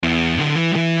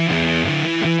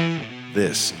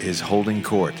This is Holding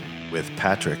Court with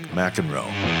Patrick McEnroe.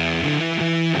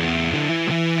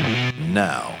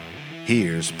 Now,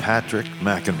 here's Patrick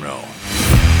McEnroe.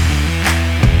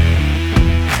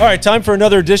 All right, time for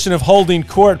another edition of Holding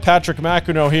Court. Patrick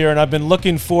McEnroe here, and I've been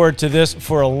looking forward to this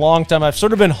for a long time. I've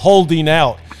sort of been holding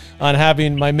out on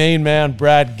having my main man,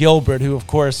 Brad Gilbert, who, of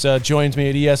course, joins me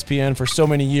at ESPN for so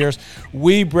many years.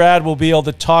 Brad, will be able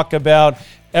to talk about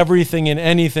everything and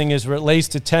anything as relates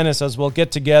to tennis, as we'll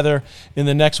get together in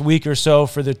the next week or so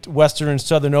for the Western and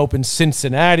Southern Open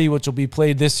Cincinnati, which will be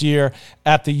played this year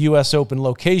at the U.S. Open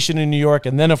location in New York,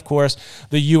 and then, of course,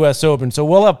 the U.S. Open. So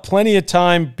we'll have plenty of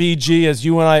time, BG, as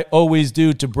you and I always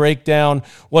do, to break down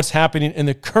what's happening in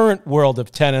the current world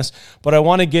of tennis. But I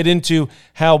want to get into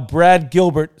how Brad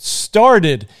Gilbert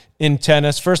started in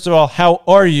tennis. First of all, how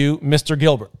are you, Mr.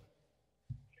 Gilbert?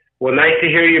 Well, nice to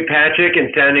hear you, Patrick,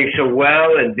 and sounding so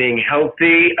well and being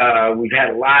healthy. We've had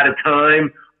a lot of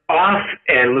time off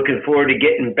and looking forward to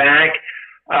getting back.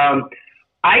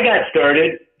 I got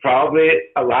started probably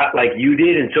a lot like you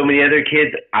did and so many other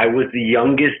kids. I was the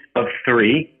youngest of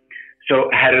three, so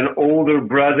had an older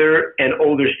brother and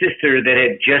older sister that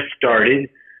had just started.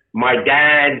 My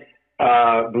dad,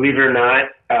 believe it or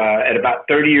not, at about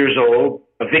 30 years old,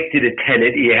 evicted a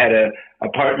tenant. He had an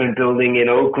apartment building in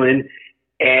Oakland,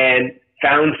 and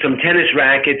found some tennis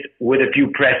rackets with a few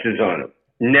presses on them.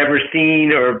 Never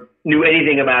seen or knew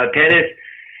anything about tennis.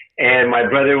 And my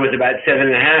brother was about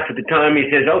 7.5 at the time. He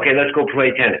says, "Okay, let's go play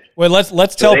tennis." Well,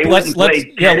 let's tell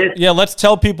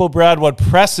people, Brad, what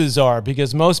presses are,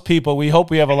 because most people, we hope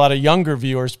we have a lot of younger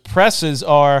viewers. Presses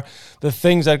are the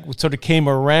things that sort of came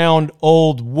around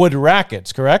old wood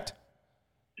rackets, correct?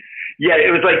 Yeah,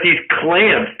 it was like these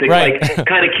clamps that like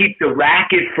kind of keep the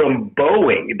racket from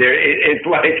bowing. It's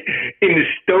like in the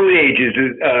Stone Ages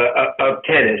of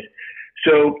tennis.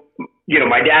 So,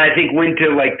 my dad, I think, went to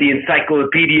like the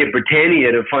Encyclopedia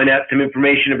Britannia to find out some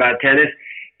information about tennis.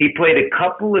 He played a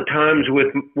couple of times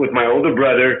with my older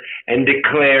brother and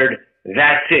declared,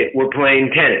 "That's it, we're playing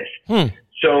tennis."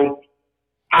 So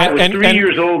I was 3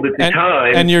 years old at the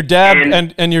time. And your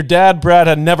dad, Brad,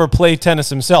 had never played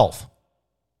tennis himself.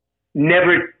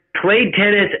 Never played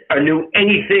tennis or knew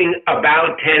anything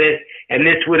about tennis, and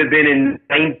this would have been in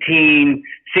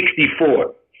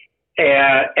 1964.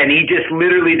 And he just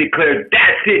literally declared,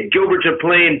 "That's it, Gilberts are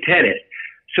playing tennis."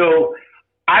 So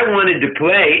I wanted to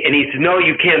play, and he said, "No,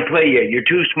 you can't play yet. You're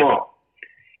too small."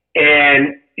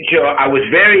 And so I was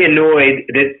very annoyed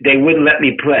that they wouldn't let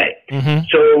me play. Mm-hmm.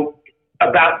 So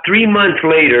about 3 months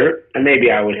later, and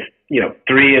maybe I was,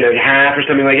 3.5 or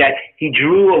something like that, he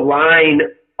drew a line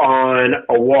on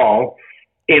a wall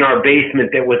in our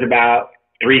basement that was about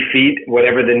 3 feet,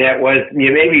 whatever the net was.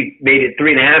 Maybe made it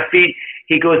 3.5 feet.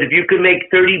 He goes, "If you can make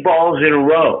 30 balls in a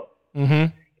row,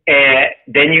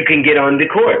 then you can get on the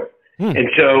court." And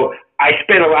so I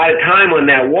spent a lot of time on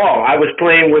that wall. I was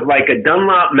playing with like a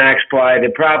Dunlop Max Ply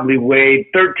that probably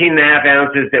weighed 13.5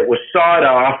 ounces, that was sawed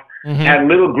off, had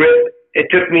little grip. It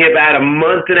took me about a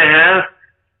month and a half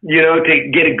to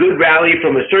get a good rally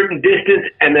from a certain distance,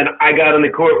 and then I got on the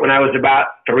court when I was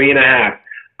about 3.5.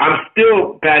 I'm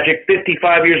still, Patrick,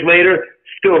 55 years later,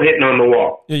 still hitting on the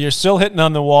wall. Yeah, you're still hitting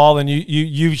on the wall, and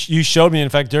you showed me, in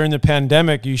fact, during the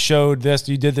pandemic, you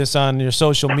did this on your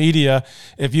social media.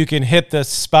 If you can hit the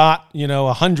spot,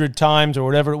 100 times or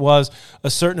whatever it was,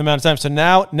 a certain amount of time. So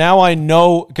now I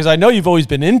know, because I know you've always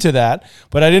been into that,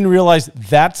 but I didn't realize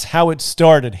that's how it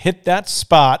started. Hit that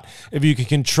spot. If you can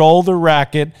control the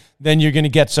racket, then you're going to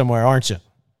get somewhere, aren't you?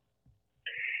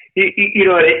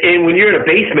 And when you're in a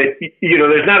basement,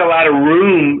 there's not a lot of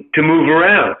room to move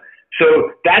around.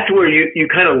 So that's where you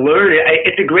kind of learn it.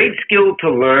 It's a great skill to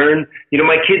learn.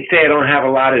 My kids say I don't have a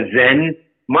lot of zen.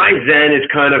 My zen is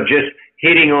kind of just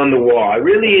hitting on the wall. I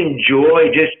really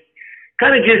enjoy just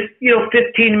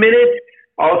 15 minutes,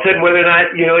 all of a sudden, whether or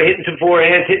not, hitting some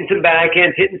forehands, hitting some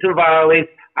backhands, hitting some volleys.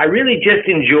 I really just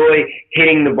enjoy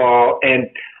hitting the ball. And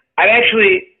I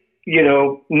actually,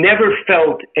 never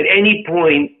felt at any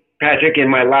point, Patrick, in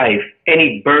my life,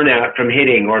 any burnout from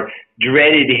hitting or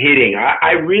dreaded hitting.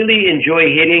 I really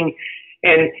enjoy hitting.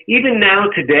 And even now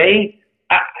today,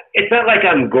 it's not like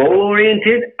I'm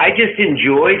goal-oriented. I just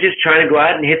enjoy just trying to go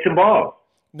out and hit some balls.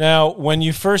 Now, when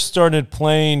you first started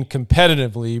playing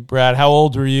competitively, Brad, how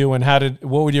old were you, and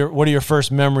what are your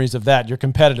first memories of that, your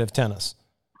competitive tennis?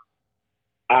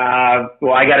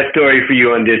 Well, I got a story for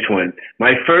you on this one.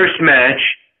 My first match,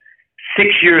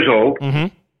 6 years old,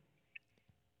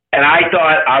 and I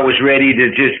thought I was ready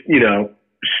to just,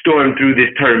 storm through this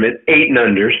tournament, 8 and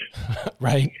unders.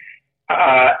 Right.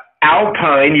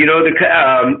 Alpine,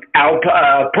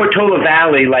 Portola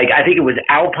Valley, I think it was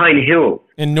Alpine Hill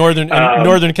in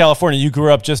Northern California. You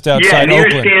grew up just outside near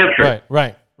Oakland. Stanford.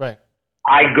 Right.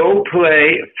 I go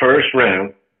play first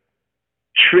round,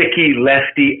 tricky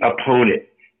lefty opponent.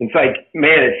 It's like,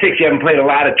 man, at 6 you haven't played a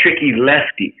lot of tricky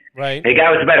lefties. Right. The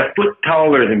guy was about a foot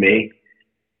taller than me,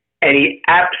 and he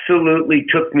absolutely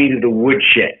took me to the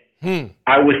woodshed.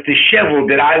 I was disheveled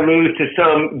that I lose to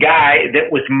some guy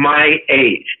that was my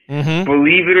age.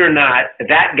 Believe it or not,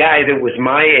 that guy that was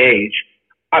my age,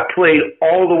 I played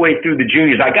all the way through the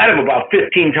juniors. I got him about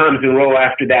 15 times in a row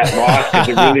after that loss because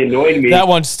it really annoyed me. That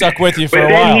one stuck with you for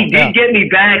a while. But then he did get me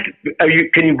back.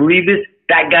 Can you believe this?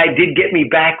 That guy did get me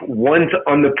back once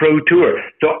on the pro tour.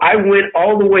 So I went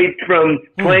all the way from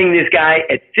playing this guy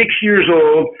at 6 years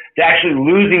old to actually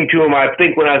losing to him, I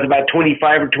think, when I was about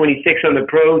 25 or 26 on the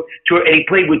pro tour. And he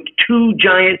played with 2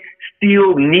 giant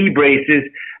steel knee braces.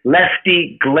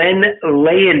 Lefty Glenn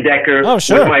Leyendecker was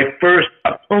my first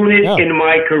opponent in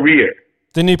my career.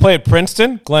 Didn't he play at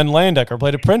Princeton? Glenn Leyendecker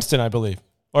played at Princeton, I believe.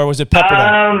 Or was it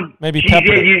Pepperdine? Maybe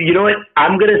Pepperdine. Yeah, you know what?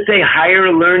 I'm going to say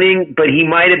higher learning, but he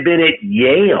might have been at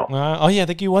Yale. I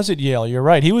think he was at Yale. You're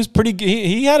right. He was pretty.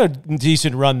 He had a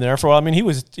decent run there for a while. I mean, he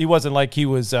wasn't like he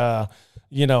was, a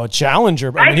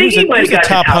challenger. I mean, he was a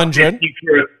top 100.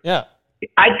 Yeah.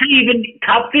 I'd say even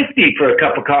top 50 for a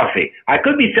cup of coffee. I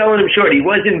could be selling him short. He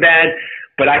wasn't bad,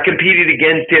 but I competed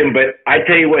against him. But I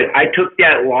tell you what, I took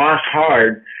that loss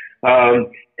hard. And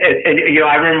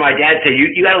I remember my dad say,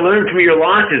 you got to learn from your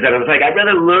losses. And I was like, I'd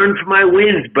rather learn from my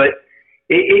wins. But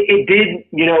it did,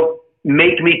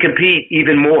 make me compete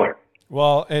even more.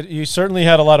 Well, you certainly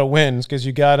had a lot of wins because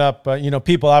you got up,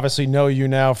 people obviously know you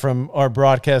now from our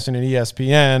broadcasting at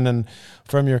ESPN and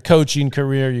from your coaching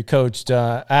career. You coached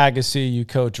Agassi, you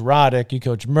coached Roddick, you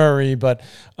coached Murray, but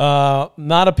a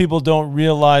lot of people don't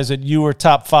realize that you were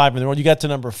top 5 in the world. You got to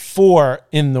number 4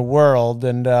 in the world.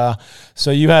 And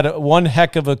so you had one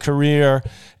heck of a career.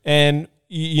 And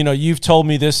you've told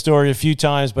me this story a few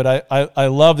times, but I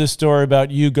love this story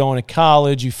about you going to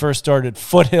college. You first started at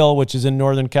Foothill, which is in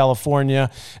Northern California,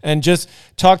 and just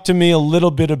talk to me a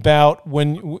little bit about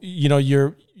when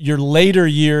your later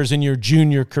years in your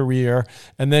junior career,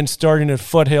 and then starting at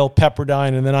Foothill,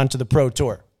 Pepperdine, and then onto the Pro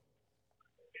Tour.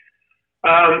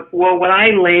 Well, when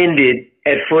I landed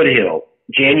at Foothill,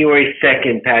 January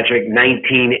 2nd, Patrick,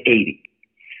 1980.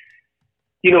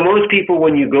 Most people,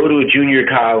 when you go to a junior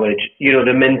college,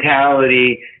 the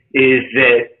mentality is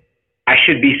that I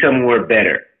should be somewhere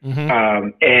better,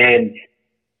 and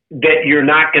that you're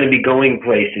not going to be going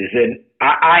places. And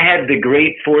I had the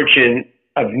great fortune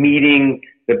of meeting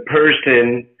the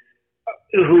person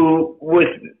who was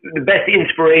the best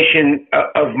inspiration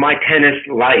of my tennis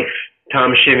life,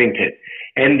 Tom Shivington.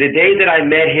 And the day that I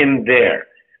met him there,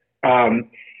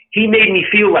 he made me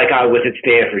feel like I was at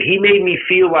Stanford. He made me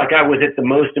feel like I was at the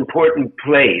most important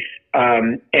place.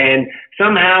 And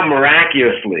somehow,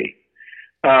 miraculously,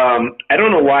 I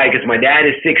don't know why, because my dad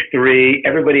is 6'3",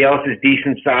 everybody else is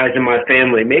decent size in my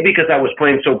family. Maybe because I was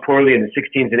playing so poorly in the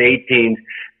 16s and 18s,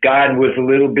 God was a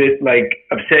little bit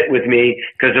upset with me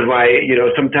because of my,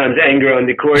 sometimes anger on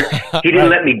the court. He didn't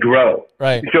let me grow.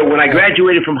 Right. So when I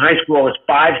graduated from high school, I was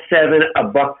 5'7",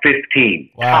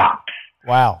 $115, tops.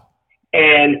 Wow.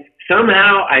 And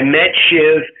somehow I met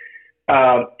Shiv,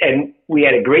 and we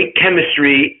had a great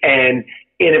chemistry. And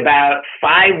in about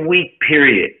 5-week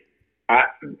period,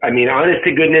 I mean, honest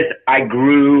to goodness, I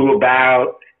grew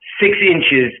about 6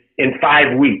 inches in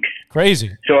 5 weeks. Crazy.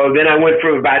 So then I went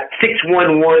from about 6'1",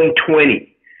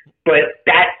 120. But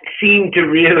that seemed to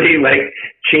really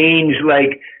change,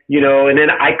 and then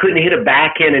I couldn't hit a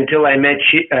backhand until I met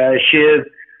Shiv.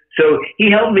 So he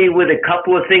helped me with a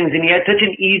couple of things, and he had such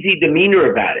an easy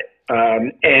demeanor about it.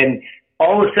 And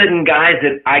all of a sudden, guys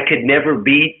that I could never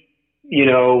beat,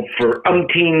 for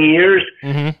umpteen years,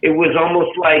 it was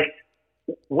almost like,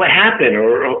 what happened,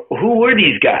 or who were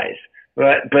these guys?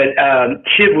 But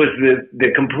Shiv was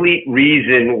the complete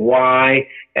reason why,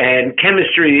 and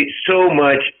chemistry so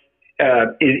much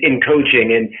in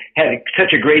coaching, and had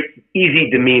such a great, easy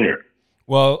demeanor.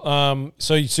 Well,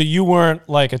 so you weren't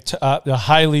like a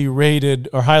highly rated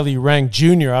or highly ranked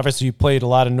junior. Obviously, you played a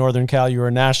lot in Northern Cal. You were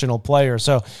a national player.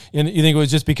 So you think it was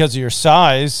just because of your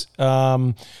size,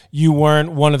 you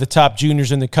weren't one of the top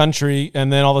juniors in the country,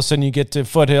 and then all of a sudden you get to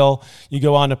Foothill, you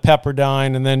go on to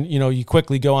Pepperdine, and then you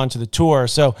quickly go on to the tour.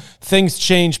 So things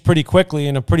changed pretty quickly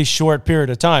in a pretty short period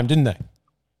of time, didn't they?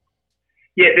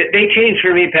 Yeah, they changed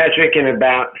for me, Patrick, in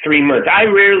about 3 months. I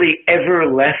rarely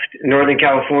ever left Northern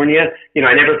California.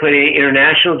 I never played any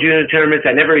international junior tournaments.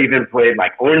 I never even played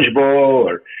Orange Bowl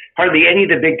or hardly any of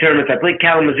the big tournaments. I played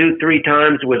Kalamazoo 3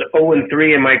 times, was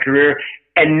 0-3 in my career,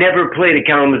 and never played at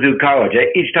Kalamazoo College.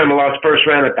 Each time I lost first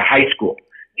round at the high school.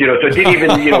 So it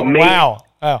didn't even, wow.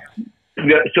 Oh.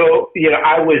 So,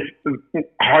 I was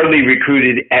hardly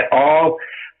recruited at all.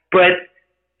 But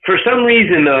for some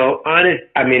reason, though,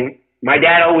 my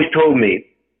dad always told me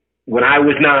when I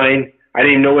was 9, I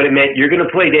didn't know what it meant. You're going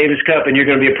to play Davis Cup and you're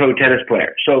going to be a pro tennis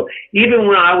player. So even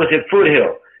when I was at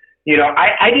Foothill,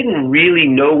 I didn't really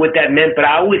know what that meant, but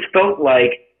I always felt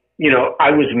like,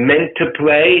 I was meant to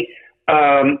play.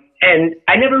 And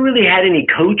I never really had any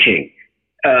coaching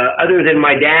other than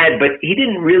my dad, but he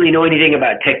didn't really know anything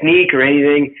about technique or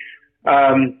anything.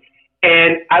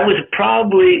 And I was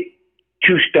probably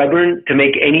too stubborn to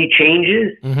make any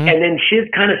changes. Mm-hmm. And then Shiv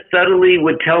kind of subtly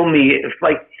would tell me,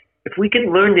 if we could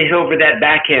learn to hit over that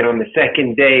backhand on the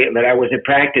second day that I was at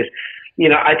practice,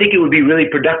 I think it would be really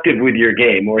productive with your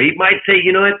game. Or he might say,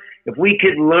 what, if we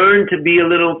could learn to be a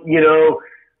little,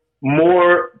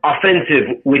 more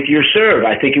offensive with your serve,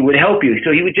 I think it would help you.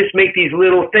 So he would just make these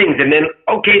little things, and then,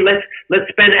 okay, let's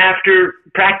spend after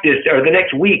practice or the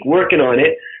next week working on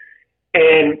it.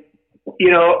 And,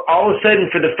 all of a sudden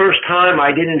for the first time,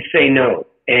 I didn't say no.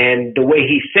 And the way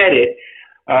he said it,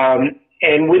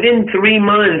 and within 3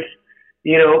 months,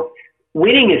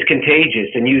 winning is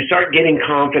contagious, and you start getting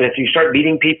confidence. You start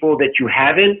beating people that you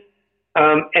haven't.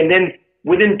 And then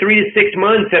within 3 to 6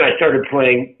 months, then I started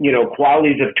playing,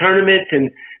 qualities of tournaments, and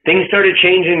things started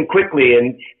changing quickly.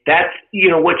 And that's,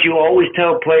 what you always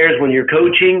tell players when you're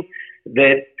coaching,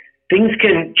 that things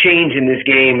can change in this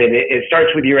game. And it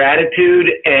starts with your attitude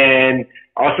and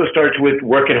also starts with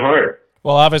working hard.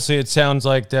 Well, obviously, it sounds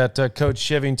like that Coach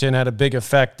Shivington had a big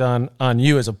effect on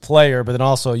you as a player, but then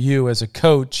also you as a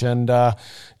coach. And,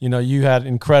 you had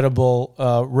incredible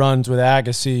runs with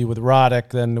Agassi, with Roddick,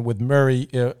 then with Murray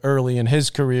early in his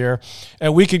career.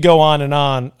 And we could go on and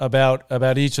on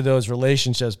about each of those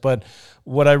relationships. But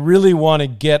what I really want to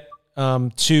get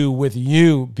to with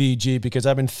you, BG, because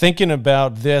I've been thinking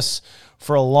about this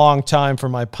for a long time for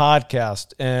my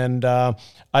podcast. And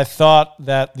I thought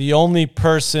that the only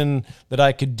person that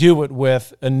I could do it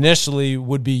with initially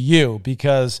would be you,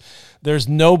 because there's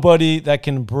nobody that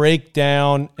can break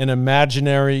down an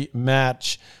imaginary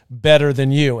match better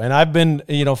than you. And I've been,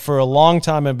 for a long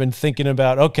time, I've been thinking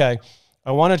about, okay,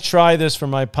 I want to try this for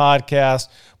my podcast,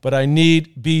 but I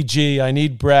need BG, I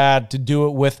need Brad to do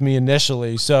it with me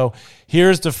initially. So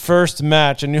here's the first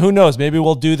match. And who knows, maybe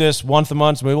we'll do this once a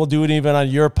month. Maybe we'll do it even on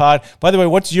your pod. By the way,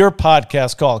 what's your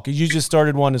podcast called? Because you just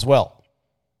started one as well.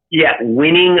 Yeah,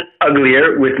 Winning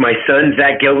Uglier with my son,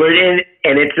 Zach Gilbert.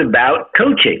 And it's about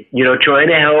coaching, trying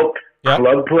to help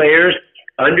club players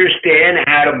understand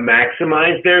how to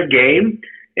maximize their game.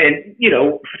 And,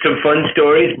 some fun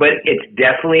stories, but it's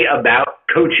definitely about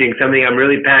coaching, something I'm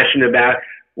really passionate about,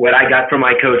 what I got from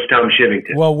my coach, Tom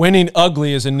Shivington. Well, Winning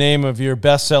Ugly is the name of your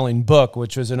best-selling book,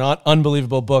 which was an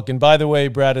unbelievable book. And by the way,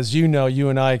 Brad, as you know, you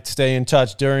and I stay in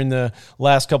touch during the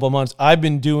last couple of months. I've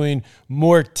been doing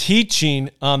more teaching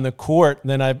on the court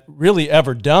than I've really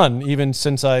ever done, even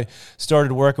since I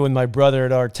started working with my brother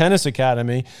at our tennis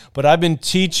academy. But I've been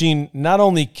teaching not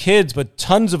only kids, but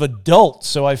tons of adults.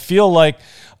 So I feel like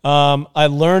I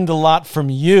learned a lot from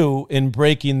you in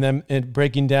breaking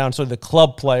down sort of the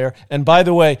club player. And by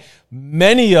the way,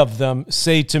 many of them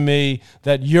say to me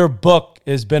that your book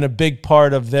has been a big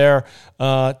part of their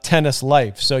tennis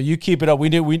life. So you keep it up.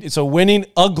 So Winning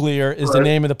Uglier is the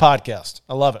name of the podcast.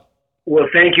 I love it. Well,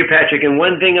 thank you, Patrick. And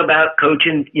one thing about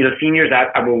coaching, seniors,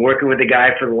 I've been working with a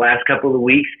guy for the last couple of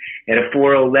weeks at a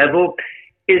 4.0 level.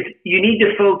 Is you need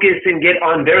to focus and get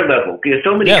on their level, because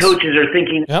so many coaches are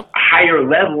thinking higher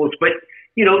levels, but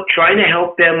trying to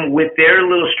help them with their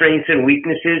little strengths and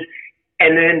weaknesses.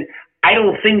 And then I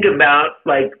don't think about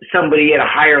like somebody at a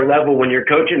higher level when you're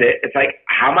coaching it. It's like,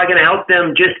 how am I going to help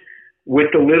them just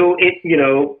with the little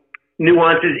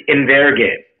nuances in their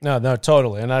game? No,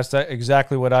 totally. And that's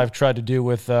exactly what I've tried to do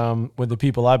with the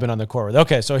people I've been on the court with.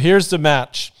 Okay, so here's the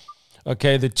match.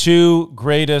 Okay, the two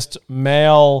greatest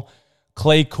male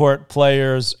clay court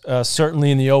players,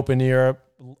 certainly in the Open era,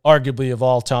 arguably of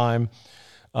all time.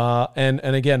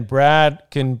 And again, Brad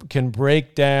can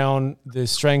break down the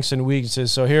strengths and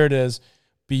weaknesses. So here it is.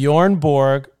 Bjorn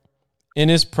Borg in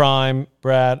his prime,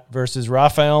 Brad, versus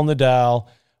Rafael Nadal,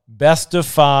 best of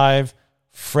 5,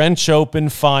 French Open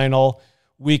final.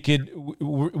 We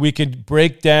could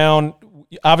break down.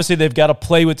 Obviously, they've got to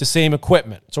play with the same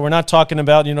equipment. So we're not talking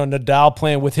about, Nadal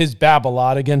playing with his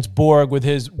Babolat against Borg with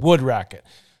his wood racket.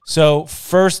 So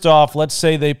first off, let's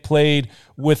say they played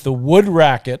with the wood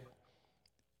racket.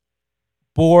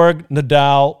 Borg,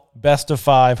 Nadal, best of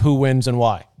 5. Who wins and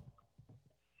why?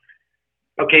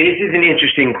 Okay, this is an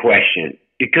interesting question,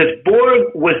 because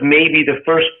Borg was maybe the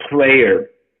first player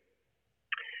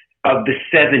of the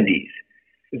 70s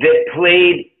that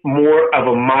played more of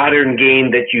a modern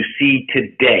game that you see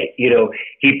today.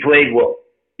 He played well.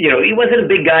 He wasn't a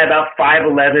big guy, about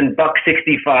 5'11",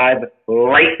 $165,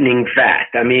 lightning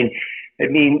fast. I mean,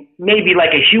 maybe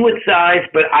like a Hewitt size,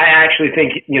 but I actually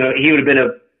think, he would have been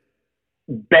a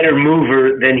better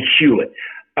mover than Hewitt.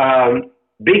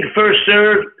 Big first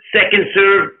serve, second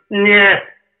serve, not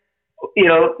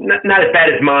as bad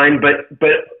as mine, but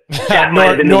that might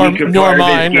have been the weaker part of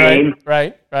his game.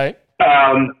 Right.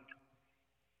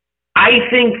 I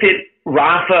think that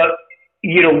Rafa,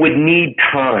 would need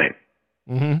time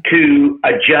to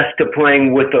adjust to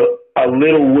playing with a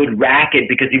little wood racket,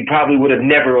 because he probably would have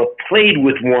never played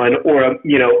with one, or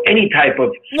any type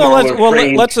of smaller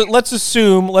frame. Let's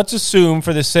assume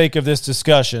for the sake of this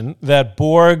discussion that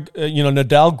Borg,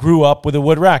 Nadal grew up with a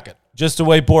wood racket, just the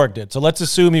way Borg did. So let's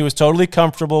assume he was totally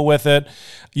comfortable with it.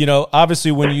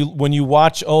 Obviously when you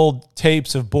watch old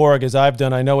tapes of Borg, as I've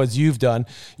done, I know as you've done,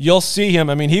 you'll see him.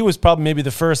 I mean, he was probably maybe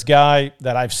the first guy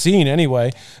that I've seen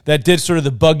anyway that did sort of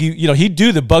the buggy, he'd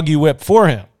do the buggy whip for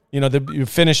him. The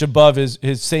finish above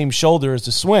his same shoulder as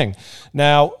the swing.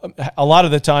 Now, a lot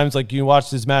of the times, like you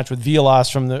watch this match with Vilas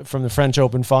from the French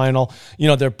Open final,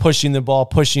 they're pushing the ball,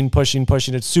 pushing.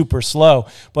 It's super slow.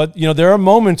 But, there are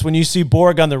moments when you see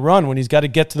Borg on the run when he's got to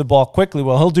get to the ball quickly.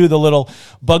 Well, he'll do the little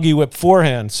buggy whip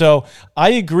forehand. So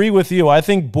I agree with you. I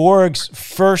think Borg's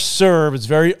first serve is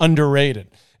very underrated.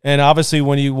 And obviously,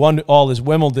 when he won all his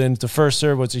Wimbledons, the first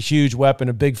serve was a huge weapon,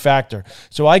 a big factor.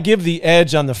 So I give the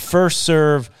edge on the first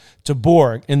serve to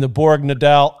Borg in the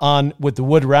Borg-Nadal on with the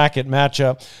wood racket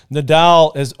matchup.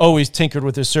 Nadal has always tinkered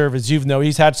with his serve, as you know.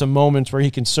 He's had some moments where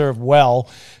he can serve well.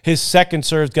 His second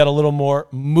serve's got a little more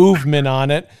movement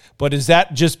on it, but is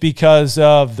that just because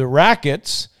of the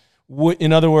rackets?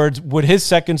 In other words, would his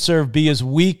second serve be as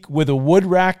weak with a wood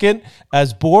racket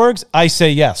as Borg's? I say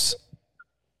yes.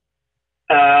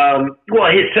 Well,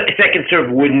 his second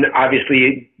serve wouldn't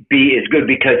obviously be as good,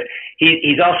 because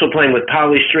he's also playing with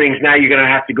polished strings. Now you're going to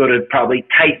have to go to probably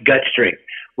tight gut strings.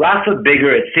 Rafa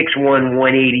bigger at 6'1",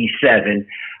 187.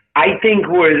 I think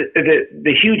where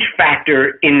the huge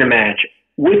factor in the match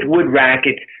with wood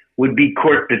rackets would be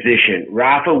court position.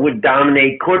 Rafa would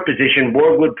dominate court position.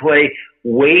 Borg would play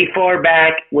way far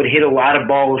back, would hit a lot of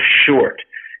balls short.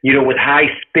 With high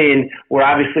spin, where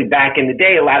obviously back in the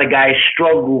day, a lot of guys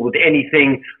struggle with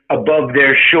anything above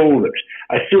their shoulders.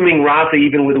 Assuming Rafa,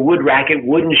 even with a wood racket,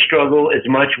 wouldn't struggle as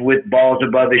much with balls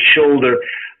above his shoulder,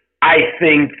 I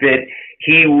think that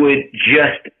he would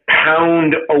just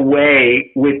pound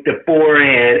away with the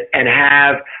forehand and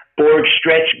have Borg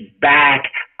stretch back.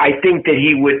 I think that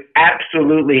he would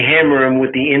absolutely hammer him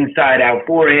with the inside-out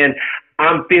forehand.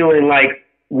 I'm feeling like,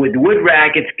 with wood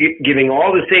rackets giving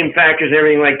all the same factors and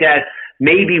everything like that,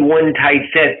 maybe one tight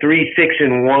set,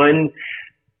 3-6-1.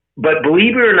 But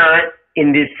believe it or not,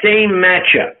 in this same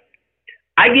matchup,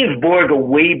 I give Borg a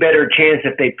way better chance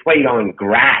if they played on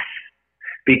grass.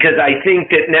 Because I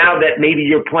think that now that maybe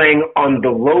you're playing on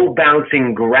the low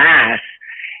bouncing grass,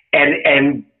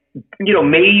 and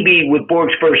maybe with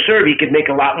Borg's first serve, he could make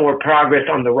a lot more progress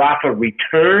on the Rafa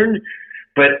return.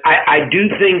 But I do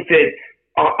think that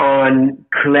on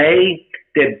clay,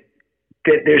 that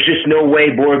there's just no way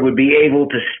Borg would be able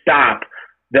to stop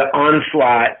the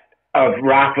onslaught of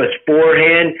Rafa's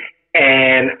forehand.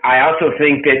 And I also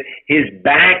think that his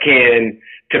backhand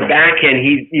to backhand,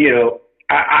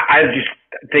 I just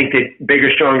think that bigger,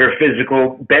 stronger,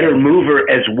 physical, better mover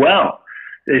as well.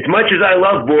 As much as I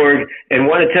love Borg and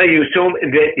want to tell you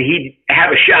that he'd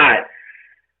have a shot,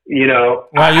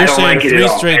 Well, you're saying like 3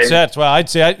 straight sets. Well, I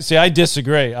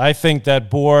disagree. I think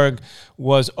that Borg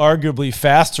was arguably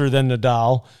faster than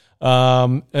Nadal.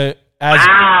 Wow.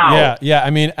 Yeah. I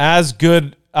mean, as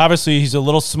good. Obviously, he's a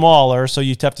little smaller, so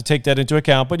you have to take that into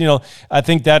account. But I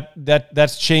think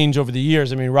that's changed over the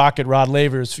years. I mean, Rocket Rod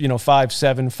Laver's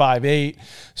 5'7", 5'8".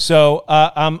 So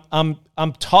I'm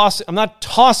not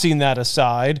tossing that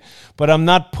aside, but I'm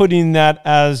not putting that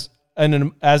as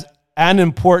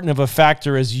important of a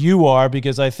factor as you are,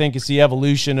 because I think it's the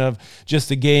evolution of just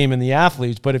the game and the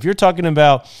athletes. But if you're talking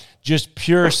about just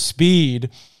pure speed,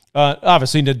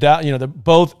 obviously Nadal, they're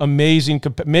both amazing.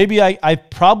 Maybe I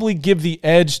probably give the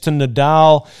edge to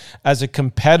Nadal as a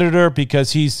competitor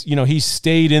because he's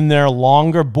stayed in there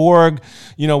longer. Borg,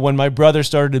 when my brother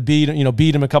started to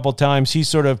beat him a couple of times, he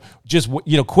sort of just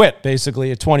quit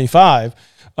basically at 25.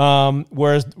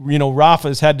 whereas,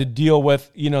 Rafa's had to deal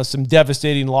with, some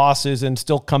devastating losses and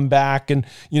still come back, and,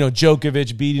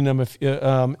 Djokovic beating him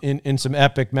in some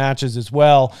epic matches as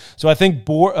well. So I think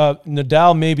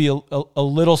Nadal may be a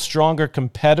little stronger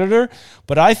competitor,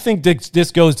 but I think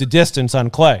this goes to distance on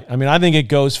clay. I mean, I think it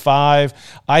goes 5.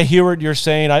 I hear what you're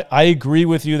saying. I agree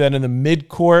with you that in the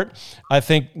mid-court, I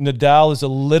think Nadal is a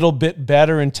little bit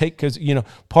better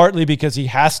partly because he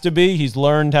has to be. He's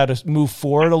learned how to move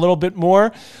forward a little bit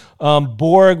more.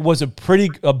 Borg was a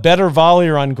better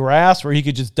volleyer on grass where he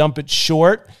could just dump it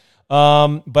short.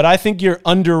 But I think you're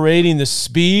underrating the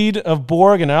speed of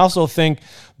Borg, and I also think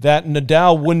that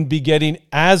Nadal wouldn't be getting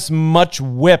as much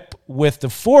whip with the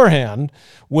forehand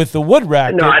with the wood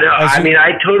racket. No,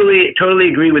 I totally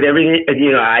agree with everything.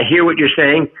 I hear what you're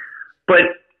saying, but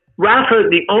Rafa,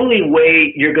 the only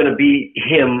way you're going to beat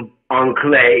him on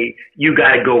clay, you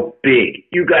got to go big.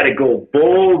 You got to go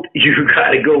bold. You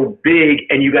got to go big,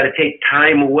 and you got to take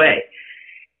time away.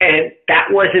 And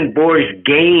that wasn't Borg's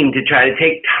game, to try to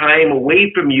take time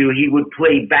away from you. He would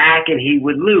play back and he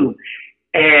would lose.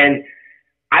 And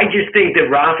I just think that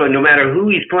Rafa, no matter who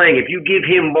he's playing, if you give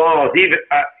him balls,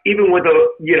 even with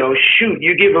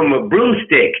you give him a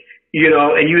broomstick,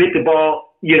 and you hit the ball,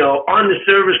 on the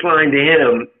service line to hit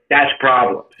him, that's a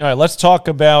problem. All right, let's talk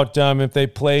about if they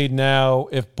played now,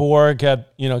 if Borg had,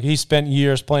 he spent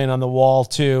years playing on the wall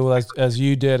too, as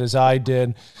you did, as I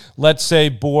did. Let's say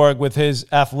Borg, with his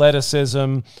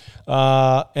athleticism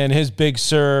and his big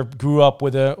serve, grew up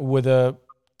with a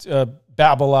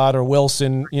Babolat or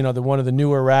Wilson, one of the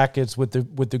newer rackets with the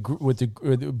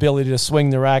ability to swing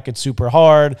the racket super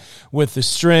hard with the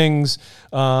strings,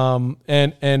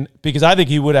 and because I think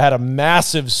he would have had a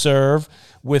massive serve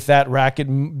with that racket,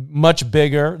 much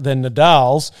bigger than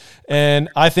Nadal's, and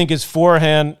I think his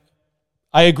forehand,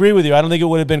 I agree with you. I don't think it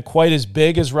would have been quite as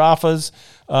big as Rafa's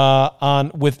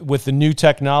with the new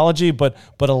technology, but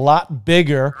a lot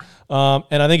bigger.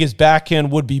 And I think his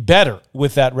backhand would be better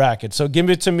with that racket. So give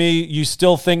it to me. You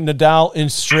still think Nadal in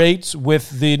straights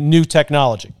with the new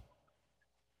technology?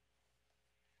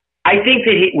 I think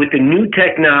that with the new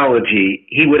technology,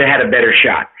 he would have had a better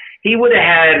shot. He would have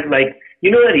had that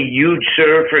a huge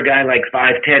serve for a guy like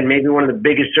 5'10", maybe one of the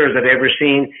biggest serves I've ever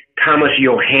seen, Thomas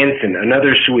Johansson,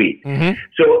 another Swede. Mm-hmm.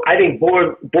 So I think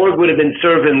Borg would have been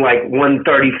serving like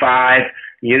 135.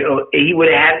 He would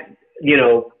have had,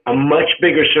 a much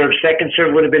bigger serve. Second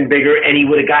serve would have been bigger, and he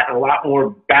would have gotten a lot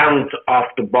more balance off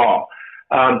the ball.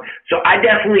 So I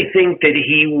definitely think that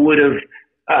he would have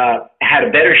had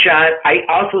a better shot. I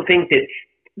also think that,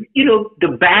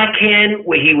 the backhand,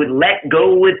 where he would let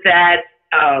go with that,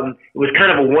 it was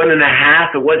kind of a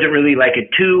 1.5. It wasn't really like a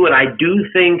 2. And I do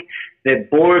think that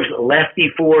Borg's lefty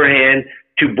forehand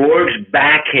to Borg's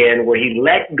backhand, where he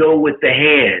let go with the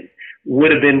hand,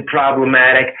 would have been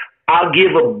problematic. I'll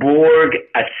give a Borg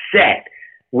a set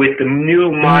with the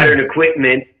new modern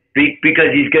equipment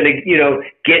because he's going to,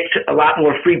 get a lot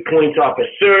more free points off a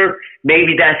serve.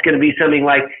 Maybe that's going to be something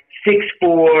like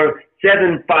 6-4,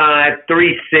 7-5,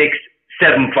 3-6,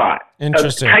 7-5.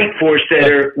 Interesting. A tight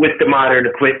four-setter with the modern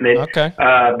equipment. Okay.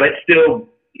 But still,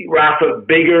 Rafa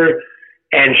bigger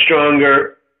and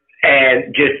stronger,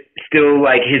 and just still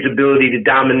like his ability to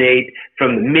dominate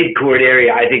from the mid-court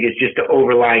area, I think is just an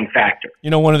overlying factor.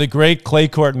 One of the great clay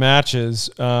court matches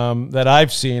that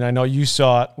I've seen, I know you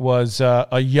saw it, was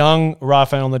a young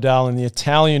Rafael Nadal in the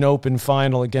Italian Open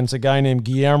final against a guy named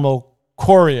Guillermo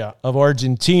Coria of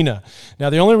Argentina. Now,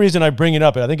 the only reason I bring it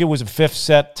up, I think it was a 5th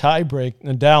set tiebreak.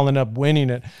 Nadal ended up winning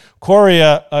it.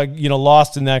 Coria,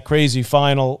 lost in that crazy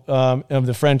final of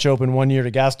the French Open one year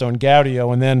to Gaston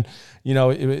Gaudio, and then,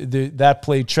 that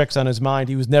played tricks on his mind.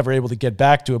 He was never able to get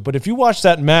back to it. But if you watch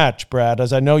that match, Brad,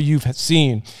 as I know you've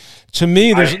seen, to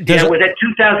me, there's was that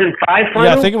 2005 final?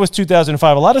 Yeah, I think it was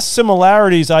 2005. A lot of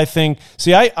similarities, I think.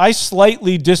 See, I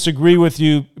slightly disagree with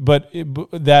you, but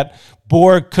that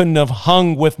Borg couldn't have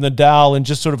hung with Nadal in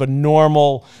just sort of a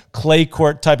normal clay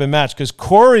court type of match, because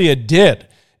Coria did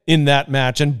in that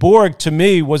match, and Borg to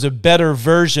me was a better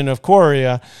version of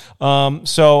Coria.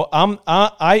 So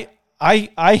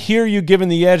I hear you giving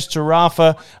the edge to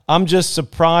Rafa. I'm just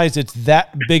surprised it's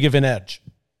that big of an edge.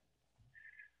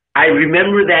 I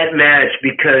remember that match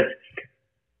because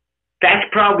that's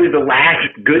probably the last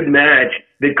good match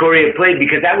that Coria played,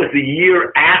 because that was the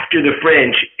year after the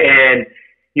French, and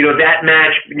that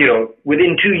match,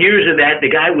 within 2 years of that, the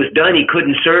guy was done. He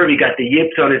couldn't serve. He got the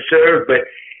yips on his serve, but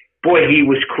boy, he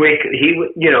was quick.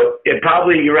 You're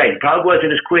right. He probably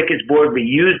wasn't as quick as Borg, but he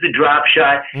used the drop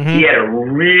shot. Mm-hmm. He had a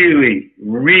really,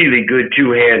 really good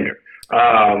two-hander.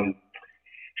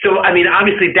 So,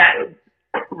 obviously that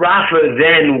Rafa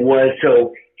then was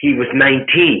so he was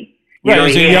 19.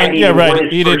 Right, he hadn't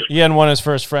hadn't won his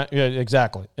first friend. Yeah,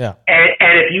 exactly. Yeah.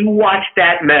 And if you watch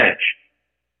that match,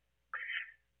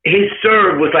 his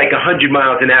serve was like 100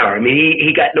 miles an hour. I mean,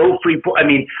 he got no free point. I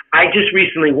mean, I just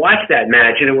recently watched that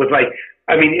match, and it was like,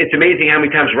 I mean, it's amazing how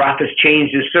many times Rafa's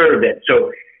changed his serve.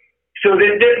 So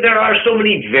there are so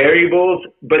many variables,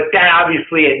 but that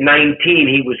obviously at 19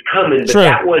 he was coming, but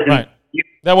that wasn't right.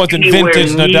 That wasn't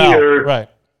vintage Nadal, right?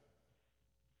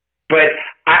 But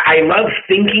I love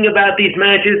thinking about these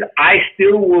matches. I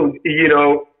still will,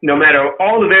 no matter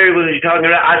all the variables you're talking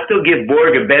about, I still give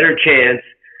Borg a better chance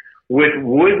with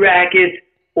wood rackets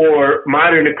or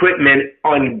modern equipment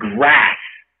on grass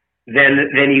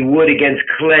than he would against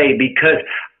clay, because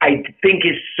I think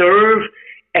his serve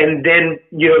and then,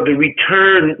 the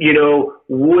return,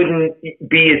 wouldn't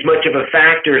be as much of a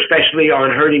factor, especially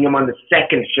on hurting him on the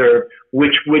second serve,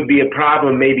 which would be a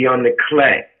problem maybe on the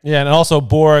clay. Yeah, and also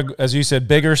Borg, as you said,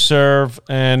 bigger serve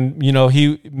and,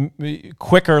 he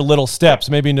quicker little steps.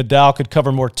 Maybe Nadal could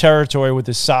cover more territory with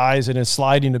his size and his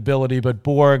sliding ability, but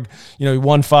Borg, he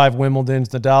won 5 Wimbledons,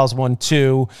 Nadal's won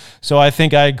 2. So I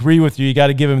think I agree with you. You got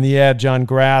to give him the edge on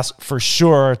grass for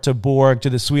sure to Borg, to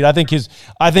the Swede. I think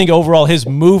overall his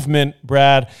movement,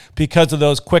 Brad, because of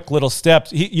those quick little steps,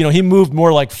 he moved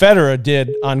more like Federer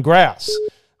did on grass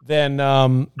than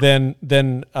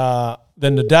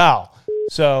Nadal.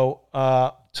 So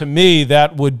to me,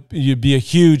 that would be a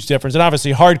huge difference. And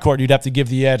obviously, hard court, you'd have to give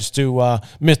the edge to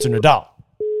Mr. Nadal.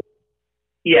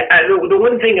 Yeah, the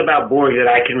one thing about Borg that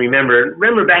I can remember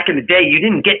back in the day, you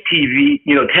didn't get TV,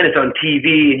 tennis on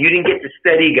TV, and you didn't get to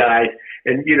study guys.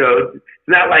 And, it's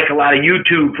not like a lot of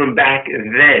YouTube from back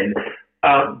then.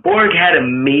 Borg had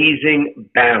amazing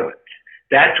balance.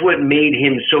 That's what made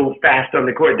him so fast on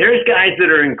the court. There's guys that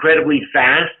are incredibly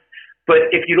fast, but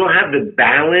if you don't have the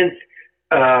balance,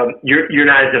 you're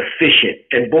not as efficient.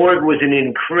 And Borg was an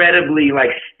incredibly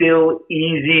still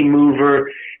easy mover,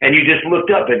 and you just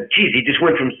looked up and he just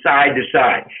went from side to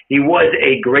side. He was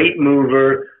a great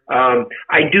mover.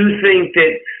 I do think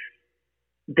that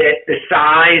the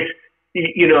size, I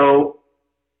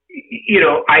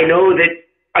know that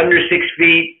under 6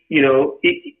 feet,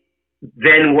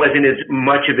 then wasn't as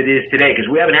much of it is today, because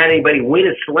we haven't had anybody win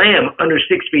a slam under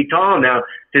 6 feet tall now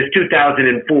since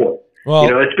 2004.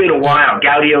 Well, it's been a while.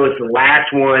 Gaudio is the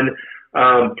last one.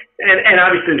 And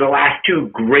obviously the last two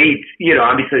greats,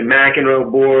 obviously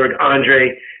McEnroe, Borg,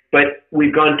 Andre, but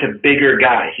we've gone to bigger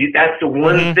guys. That's the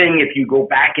one thing, if you go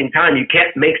back in time, you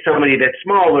can't make somebody that's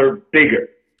smaller bigger.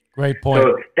 Great point.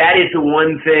 So that is the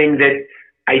one thing that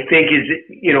I think is,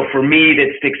 for me,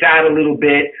 that sticks out a little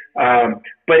bit.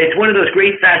 But it's one of those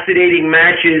great, fascinating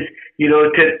matches,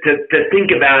 to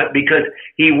think about, because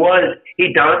he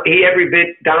every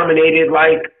bit dominated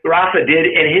like Rafa did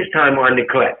in his time on the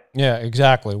clay. Yeah,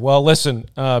 exactly. Well, listen,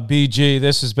 BG,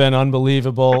 this has been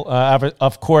unbelievable.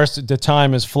 Of course, the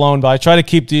time has flown by. I try to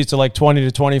keep these to 20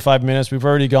 to 25 minutes. We've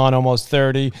already gone almost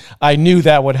 30. I knew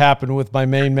that would happen with my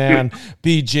main man,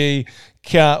 BG.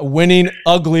 Winning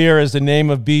Uglier is the name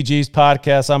of BG's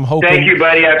podcast. I'm hoping. Thank you,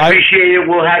 buddy. I appreciate it.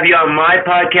 We'll have you on my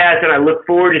podcast, and I look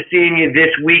forward to seeing you this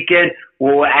weekend.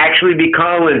 We'll actually be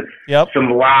calling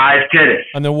some live tennis.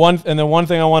 And the one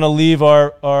thing I want to leave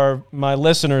my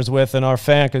listeners with and our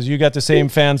fan, because you got the same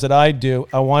fans that I do,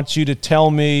 I want you to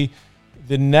tell me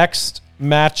the next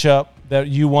matchup that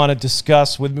you want to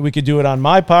discuss with me. We could do it on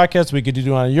my podcast. We could do it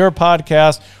on your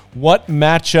podcast. What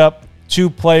matchup, 2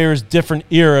 players, different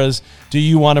eras, do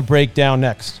you want to break down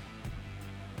next?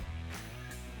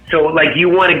 So, you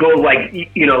want to go,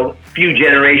 few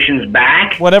generations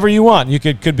back? Whatever you want. You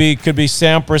could be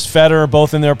Sampras, Federer,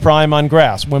 both in their prime on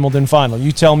grass, Wimbledon final.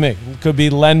 You tell me. It could be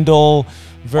Lendl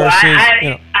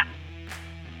versus,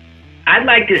 I'd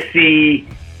like to see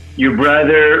your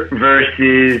brother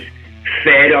versus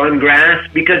Fed on grass,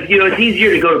 because it's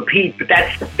easier to go to Pete, but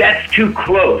that's too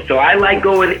close. So I like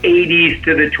going 80s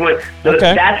to the 20s. So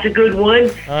that's a good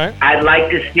one. All right. I'd like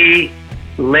to see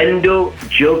Lendl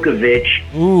Djokovic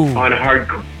on hard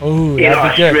court in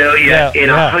Australia in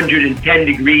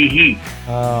 110-degree heat.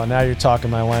 Oh, now you're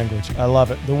talking my language. I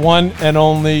love it. The one and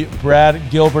only Brad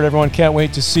Gilbert. Everyone can't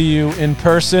wait to see you in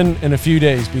person in a few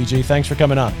days, BG. Thanks for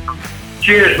coming on.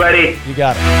 Cheers, buddy. You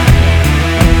got it.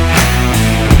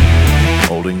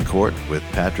 Holding Court with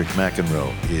Patrick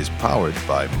McEnroe is powered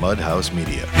by Mudhouse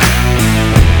Media.